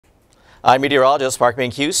I'm meteorologist Mark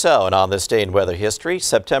Mancuso, and on this day in weather history,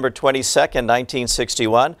 September 22nd,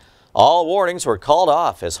 1961, all warnings were called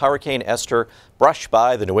off as Hurricane Esther brushed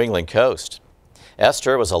by the New England coast.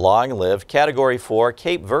 Esther was a long-lived Category 4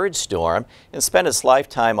 Cape Verde storm and spent its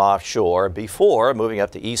lifetime offshore before moving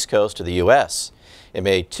up the east coast of the U.S. It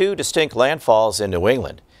made two distinct landfalls in New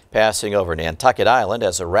England, passing over Nantucket Island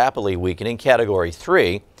as a rapidly weakening Category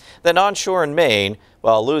 3, then onshore in Maine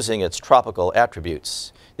while losing its tropical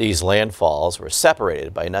attributes. These landfalls were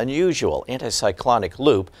separated by an unusual anticyclonic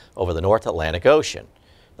loop over the North Atlantic Ocean.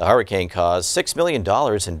 The hurricane caused $6 million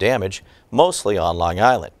in damage, mostly on Long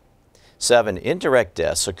Island. 7 indirect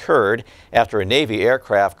deaths occurred after a Navy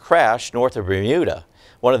aircraft crashed north of Bermuda,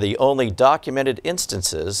 one of the only documented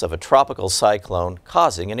instances of a tropical cyclone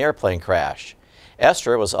causing an airplane crash.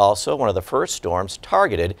 Esther was also one of the first storms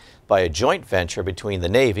targeted by a joint venture between the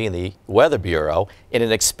Navy and the Weather Bureau in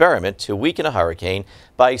an experiment to weaken a hurricane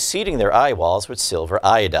by seeding their eye walls with silver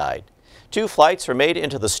iodide. 2 flights were made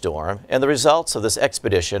into the storm, and the results of this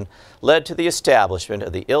expedition led to the establishment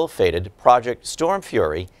of the ill-fated Project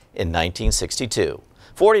Stormfury in 1962.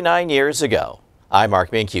 49 years ago. I'm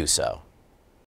Mark Mancuso.